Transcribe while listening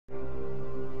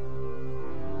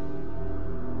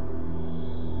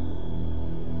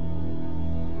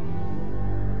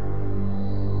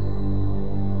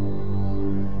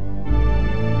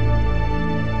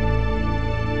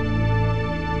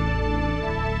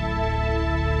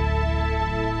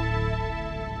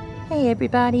Hey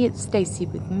everybody, it's Stacy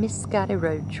with Miss Scotty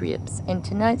Road Trips, and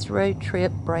tonight's road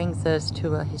trip brings us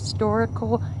to a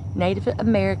historical Native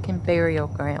American burial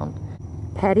ground.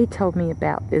 Patty told me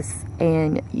about this,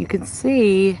 and you can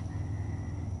see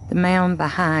the mound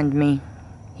behind me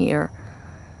here.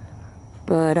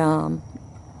 But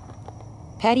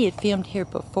Patty had filmed here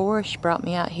before. She brought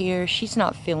me out here. She's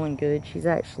not feeling good. She's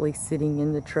actually sitting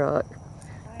in the truck.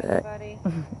 Hi everybody.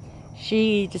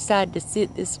 She decided to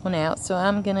sit this one out, so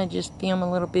I'm gonna just film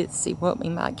a little bit, see what we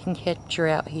might can capture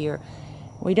out here.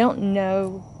 We don't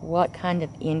know what kind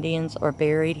of Indians are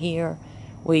buried here.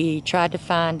 We tried to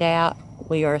find out.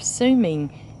 We are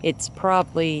assuming it's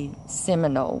probably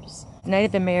Seminoles.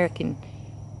 Native American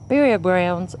burial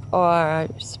grounds are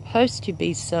supposed to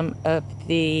be some of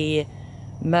the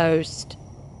most,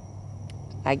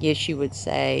 I guess you would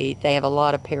say, they have a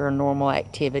lot of paranormal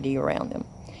activity around them.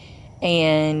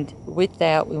 And with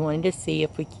that, we wanted to see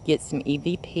if we could get some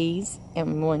EVPs,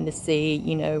 and we wanted to see,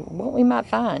 you know, what we might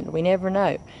find. We never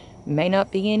know. May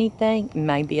not be anything,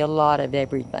 may be a lot of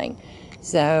everything.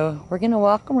 So we're going to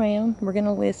walk around, we're going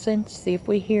to listen, see if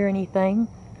we hear anything.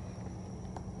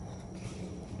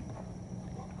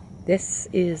 This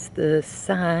is the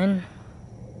sign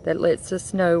that lets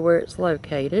us know where it's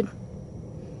located.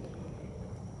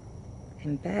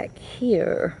 And back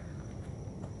here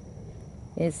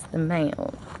is the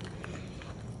mound.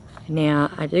 Now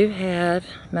I do have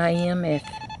my EMF,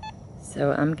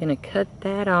 so I'm gonna cut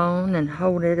that on and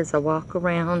hold it as I walk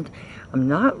around. I'm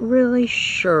not really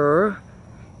sure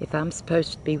if I'm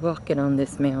supposed to be walking on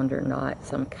this mound or not,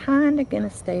 so I'm kind of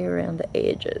gonna stay around the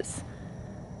edges.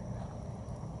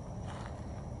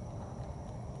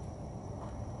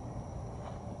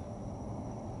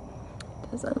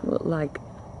 Doesn't look like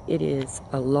it is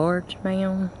a large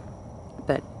mound,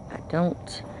 but I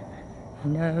don't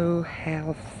know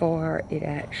how far it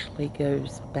actually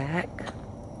goes back.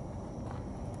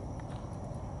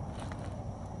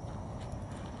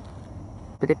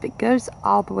 But if it goes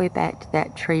all the way back to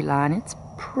that tree line, it's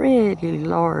pretty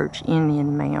large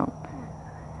Indian mound.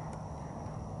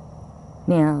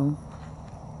 Now,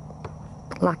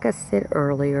 like I said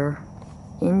earlier,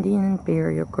 Indian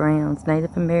burial grounds,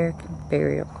 Native American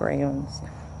burial grounds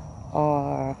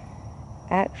are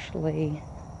actually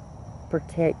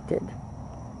protected,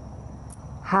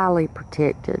 highly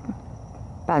protected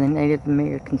by the Native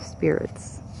American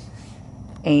spirits.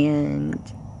 And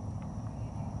do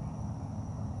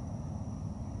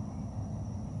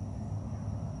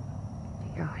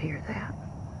y'all hear that?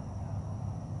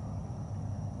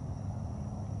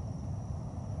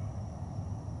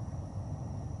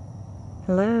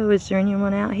 Hello, is there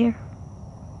anyone out here?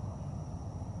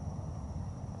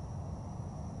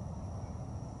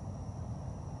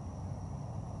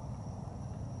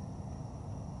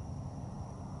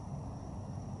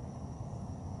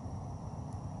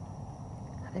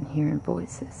 I've been hearing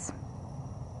voices.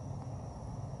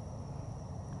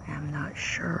 I'm not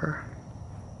sure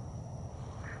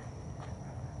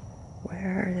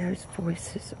where those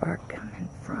voices are coming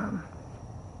from.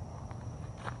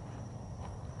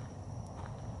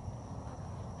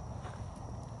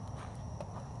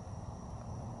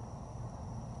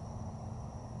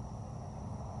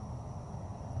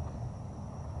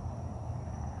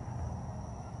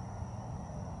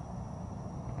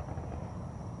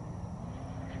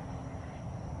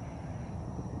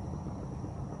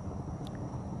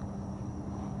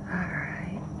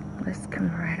 Let's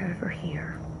come right over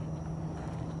here.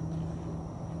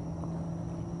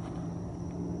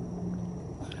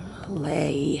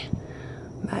 Lay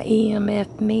my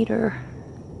EMF meter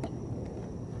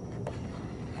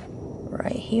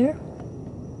right here.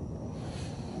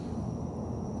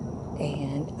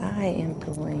 And I am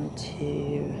going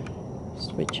to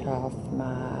switch off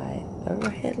my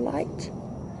overhead light.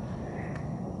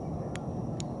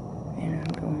 And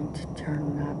I'm going to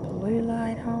turn my blue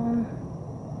light on.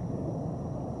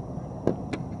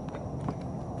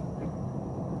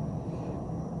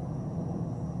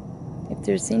 If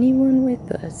there's anyone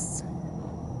with us,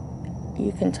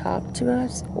 you can talk to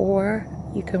us, or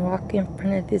you can walk in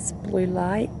front of this blue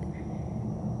light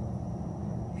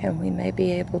and we may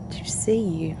be able to see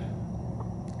you.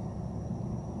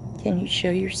 Can you show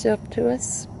yourself to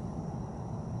us?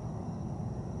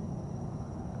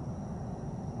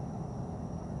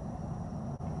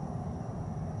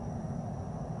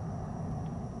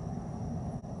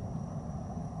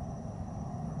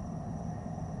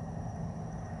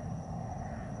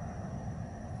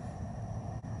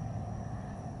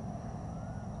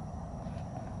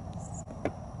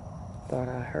 Thought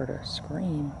I heard a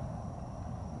scream.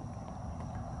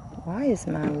 Why is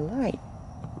my light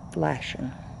flashing?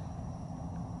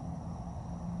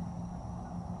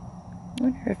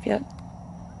 wonder if y'all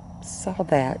saw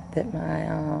that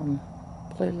my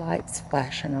blue light's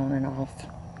flashing on and off.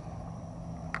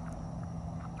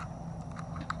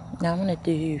 Now I'm going to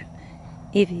do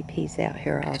EVPs out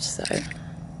here also.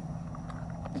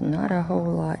 Not a whole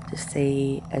lot to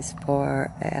see as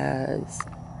far as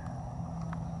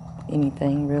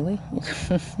anything really.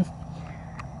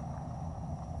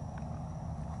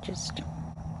 Just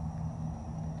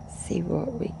see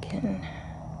what we can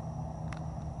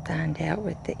find out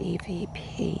with the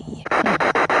EVP.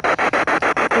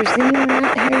 If there's anyone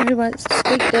out here who wants to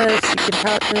speak to us, you can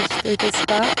talk to us through this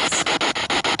box.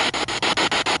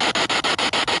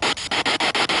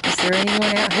 Is there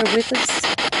anyone out here with us?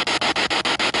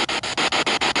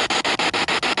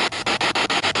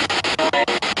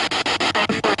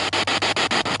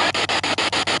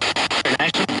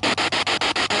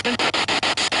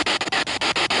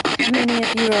 How many of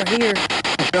you are here?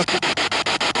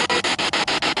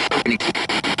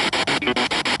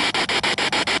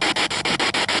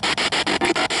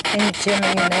 Can you tell me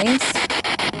your names?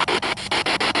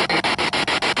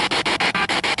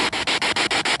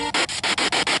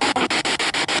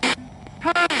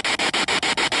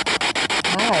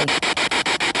 Hi.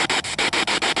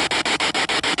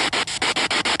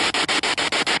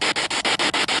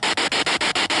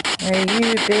 Are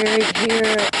you buried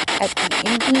here at the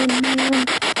Indian Mound?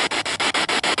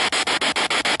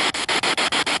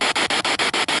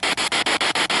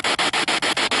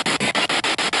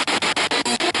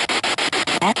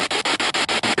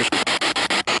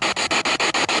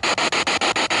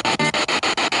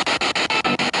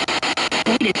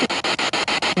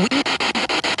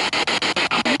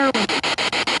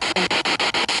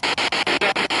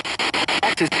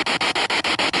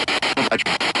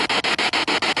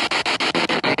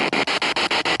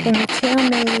 Can you tell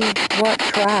me what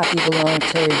tribe you belong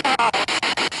to?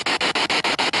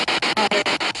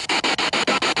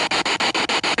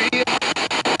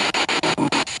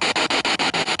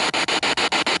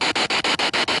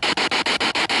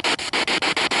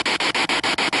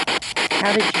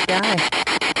 How did you die?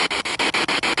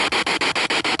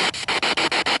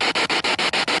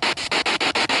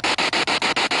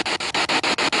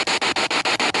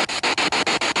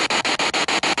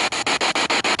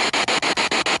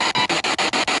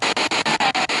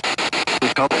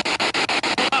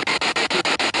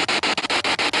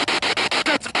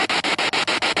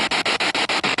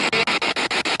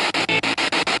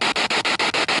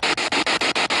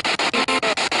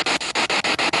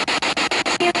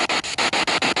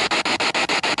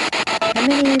 How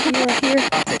many of you are here?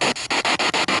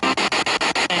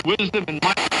 Wisdom and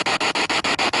might.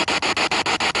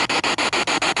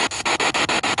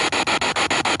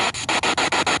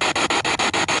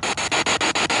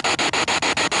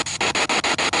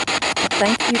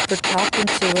 Thank you for talking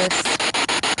to us.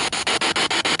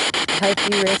 I hope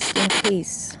you rest in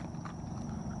peace.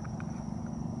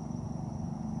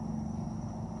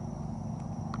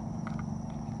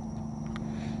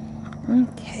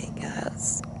 Okay,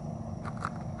 guys.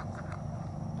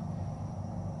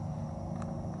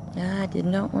 I did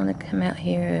not want to come out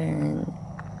here and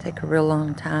take a real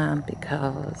long time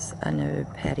because I know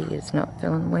Patty is not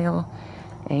feeling well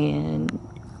and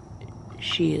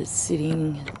she is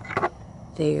sitting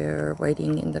there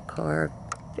waiting in the car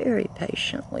very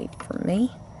patiently for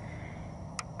me,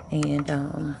 and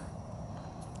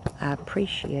I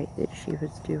appreciate that she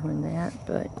was doing that,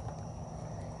 but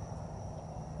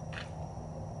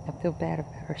I feel bad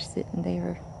about her sitting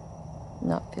there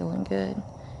not feeling good.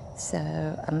 So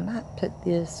I might put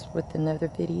this with another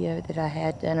video that I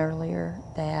had done earlier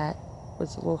that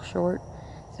was a little short.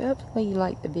 So hopefully you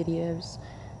like the videos.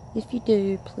 If you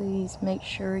do, please make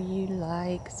sure you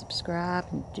like, subscribe,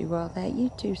 and do all that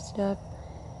YouTube stuff.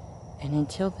 And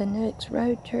until the next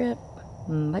road trip,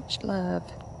 much love.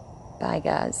 Bye,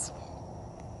 guys.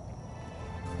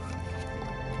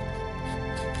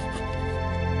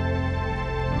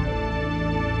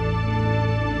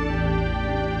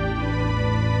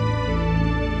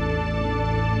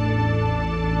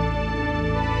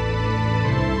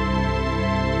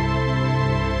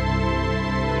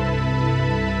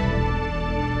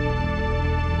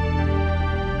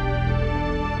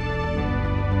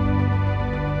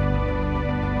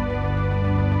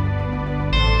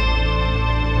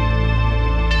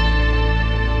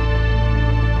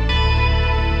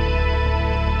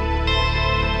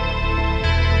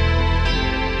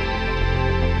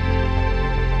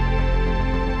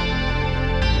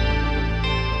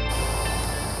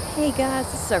 Hey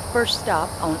guys, this is our first stop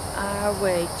on our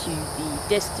way to the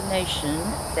destination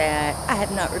that I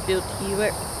have not revealed to you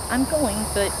I'm going,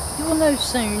 but you will know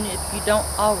soon if you don't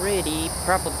already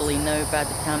probably know by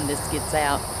the time this gets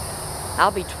out. I'll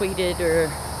be tweeted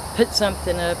or put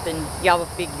something up and y'all will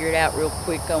figure it out real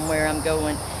quick on where I'm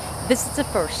going. This is the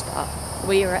first stop.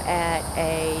 We are at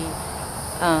a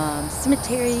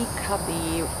cemetery called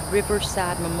the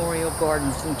Riverside Memorial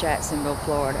Gardens in Jacksonville,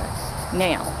 Florida.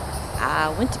 Now, I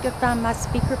went to go find my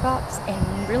speaker box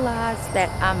and realized that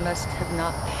I must have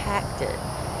not packed it.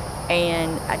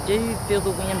 And I do feel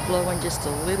the wind blowing just a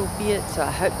little bit, so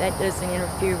I hope that doesn't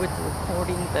interfere with the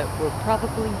recording, but we're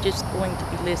probably just going to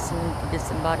be listening to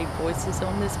disembodied voices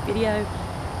on this video.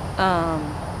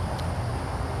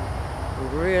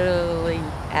 Really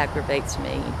aggravates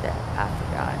me that I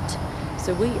forgot.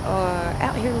 So we are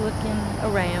out here looking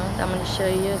around. I'm going to show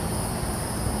you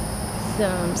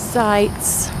some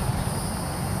sights.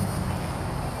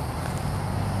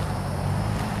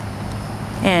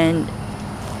 And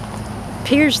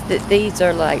appears that these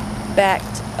are like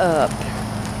backed up.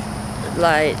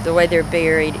 Like the way they're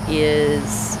buried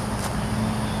is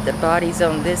the bodies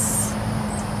on this,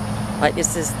 like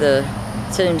this is the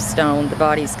tombstone, the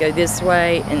bodies go this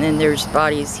way, and then there's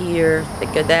bodies here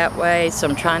that go that way, so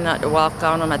I'm trying not to walk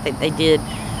on them. I think they did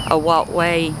a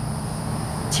walkway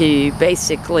to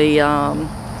basically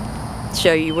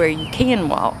show you where you can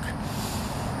walk.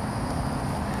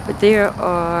 But there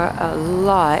are a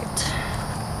lot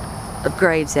of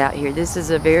graves out here. This is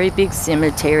a very big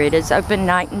cemetery. It is open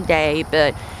night and day,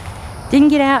 but didn't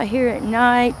get out here at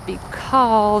night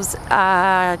because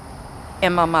I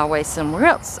am on my way somewhere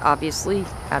else. Obviously,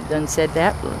 I've done said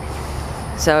that,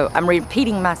 so I'm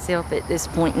repeating myself at this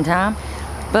point in time.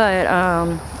 But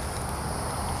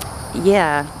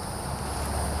yeah,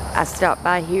 I stopped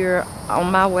by here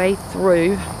on my way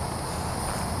through,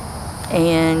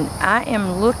 and I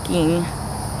am looking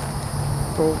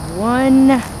for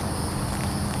one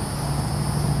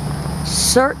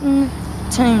certain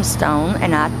tombstone,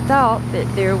 and I thought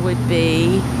that there would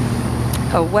be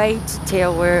a way to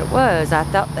tell where it was. I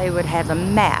thought they would have a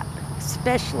map,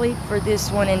 especially for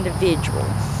this one individual.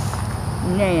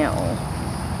 Now,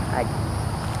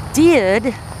 I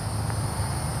did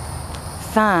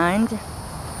find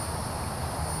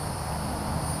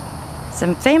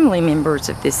some family members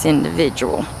of this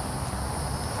individual,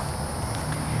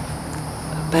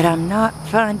 but I'm not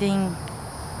finding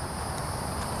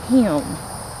him.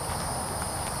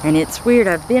 And it's weird,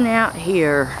 I've been out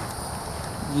here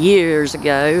years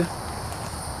ago.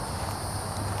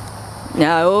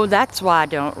 No, that's why I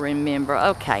don't remember.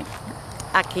 Okay,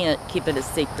 I can't keep it a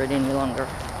secret any longer.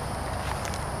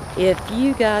 If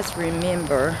you guys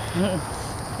remember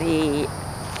the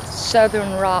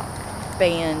Southern rock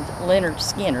band Lynyrd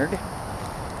Skynyrd,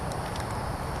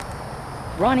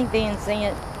 Ronnie Van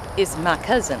Zant is my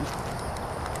cousin.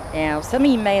 Now, some of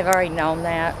you may have already known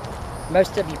that.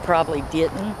 Most of you probably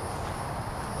didn't.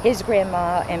 His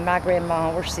grandma and my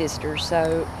grandma were sisters,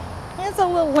 so it's a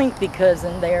little lengthy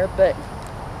cousin there, but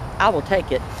I will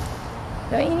take it.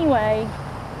 So anyway,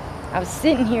 I was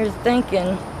sitting here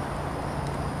thinking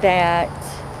that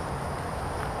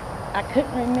I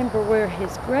couldn't remember where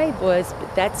his grave was,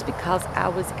 but that's because I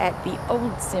was at the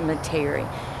old cemetery.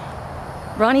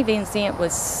 Ronnie Van Zant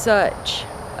was such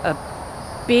a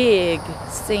big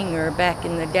singer back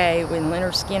in the day when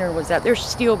Lynyrd Skynyrd was out. They're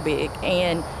still big,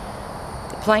 and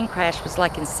the plane crash was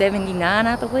like in '79,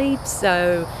 I believe,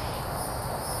 so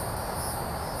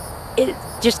it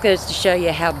just goes to show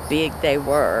you how big they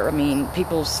were. I mean,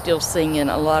 people still singing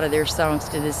a lot of their songs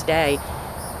to this day.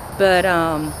 But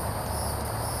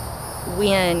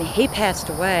when he passed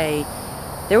away,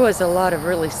 there was a lot of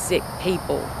really sick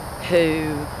people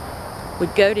who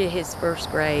would go to his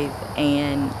first grave,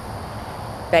 and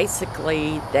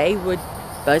basically they would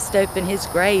bust open his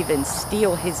grave and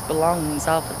steal his belongings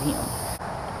off of him.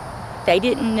 They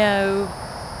didn't know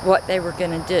what they were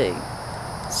going to do,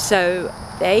 so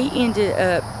they ended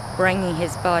up bringing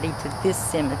his body to this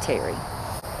cemetery,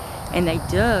 and they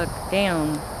dug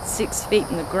down 6 feet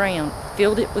in the ground,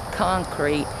 filled it with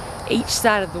concrete. Each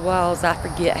side of the walls, I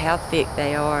forget how thick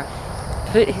they are,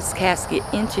 put his casket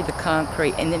into the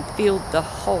concrete, and then filled the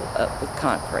hole up with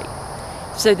concrete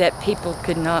so that people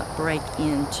could not break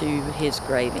into his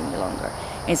grave any longer.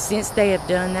 And since they have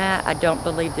done that, I don't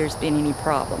believe there's been any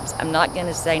problems. I'm not going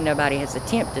to say nobody has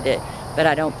attempted it, but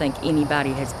I don't think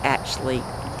anybody has actually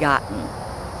gotten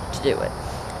to do it.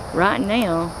 Right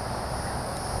now,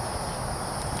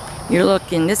 you're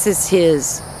looking, this is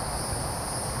his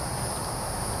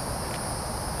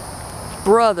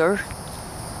brother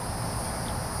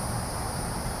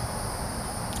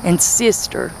and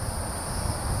sister.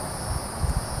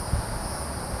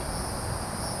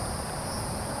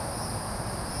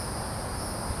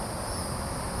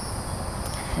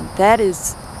 That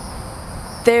is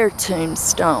their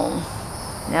tombstone.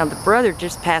 Now the brother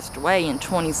just passed away in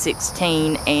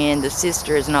 2016 and the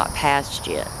sister has not passed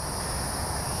yet.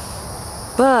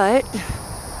 But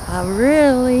I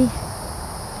really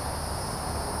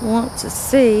want to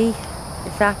see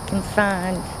if I can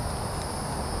find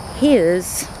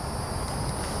his.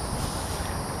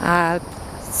 I've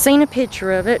seen a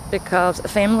picture of it because a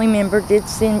family member did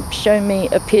show me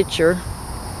a picture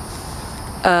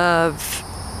of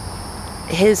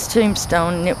his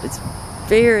tombstone, and it was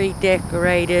very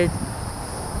decorated.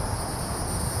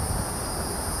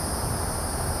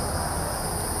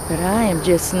 But I am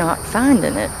just not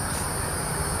finding it.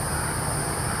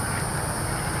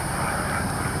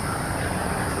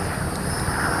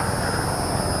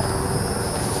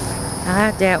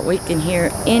 I doubt we can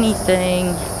hear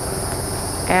anything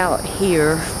out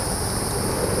here.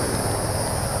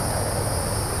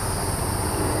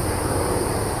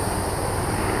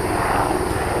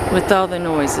 With all the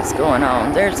noise that's going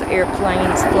on. There's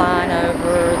airplanes flying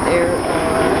over, there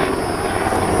are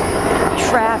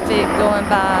traffic going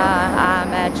by. I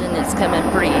imagine it's coming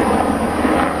pretty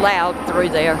loud through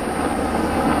there.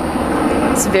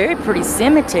 It's a very pretty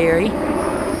cemetery.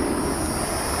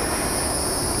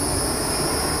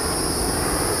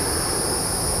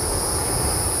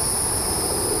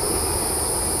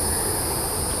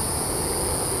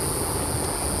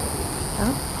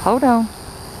 Oh, hold on.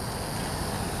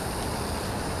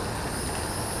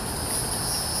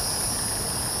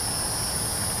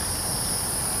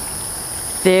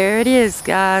 There it is,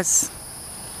 guys.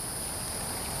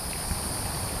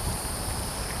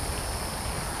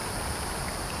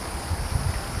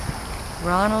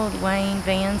 Ronnie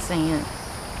Van Zant.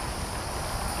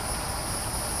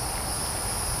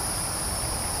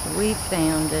 We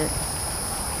found it.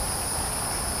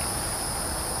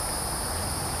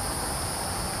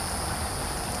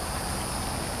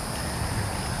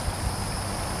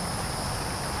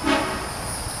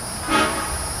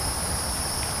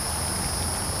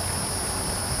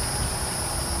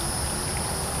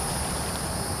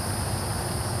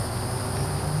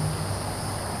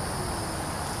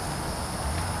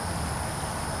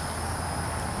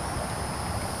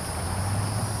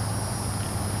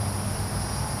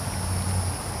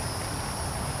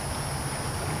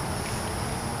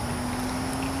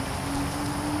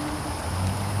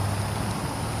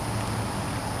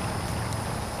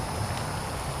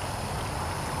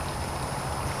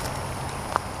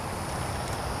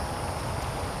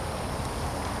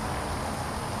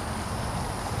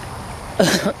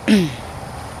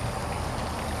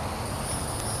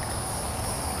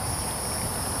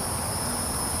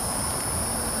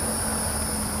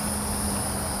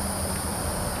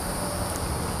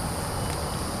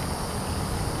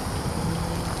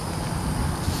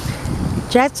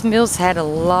 Jacksonville's had a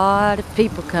lot of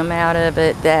people come out of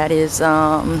it. That is,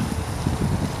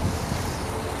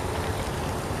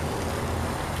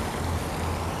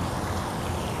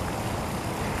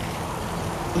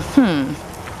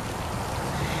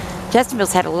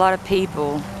 Jacksonville's had a lot of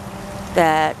people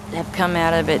that have come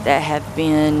out of it that have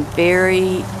been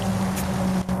very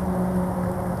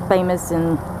famous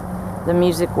in the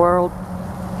music world.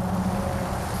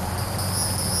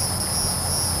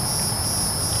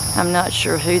 I'm not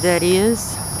sure who that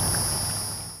is.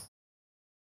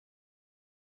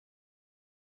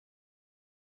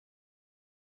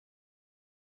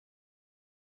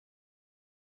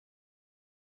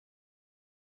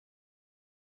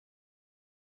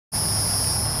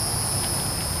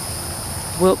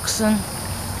 Wilson,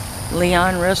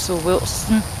 Leon Russell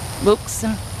Wilson.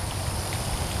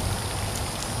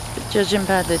 But judging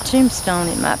by the tombstone,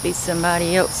 it might be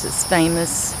somebody else that's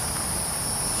famous.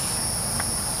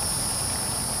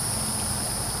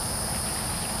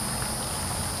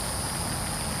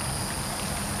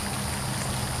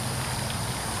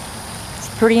 It's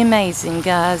pretty amazing,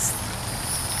 guys.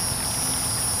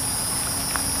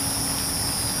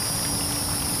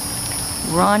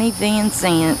 Ronnie Van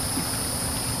Zant.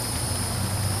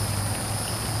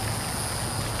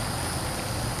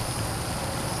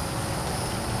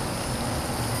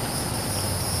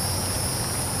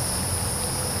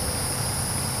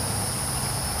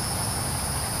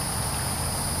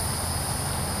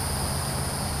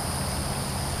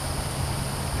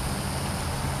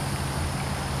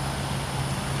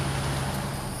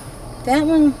 That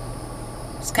one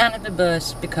was kind of a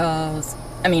bust because,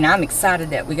 I mean, I'm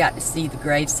excited that we got to see the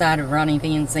graveside of Ronnie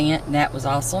Van Zant, and that was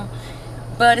awesome.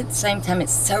 But at the same time,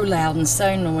 it's so loud and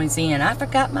so noisy, and I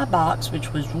forgot my box,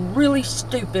 which was really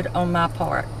stupid on my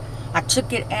part. I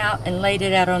took it out and laid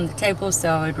it out on the table so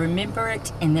I would remember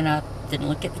it, and then I didn't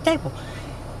look at the table.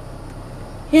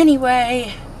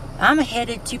 Anyway, I'm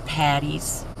headed to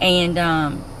Patty's, and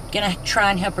gonna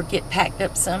try and help her get packed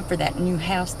up some for that new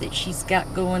house that she's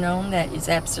got going on. That is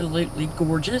absolutely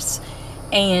gorgeous.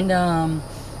 And I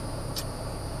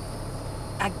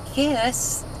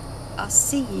guess I'll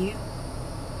see you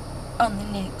on the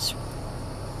next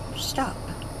stop.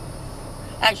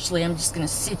 Actually, I'm just gonna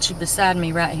sit you beside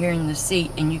me right here in the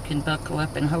seat, and you can buckle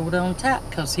up and hold on tight,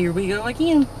 because here we go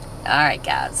again. All right,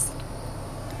 guys.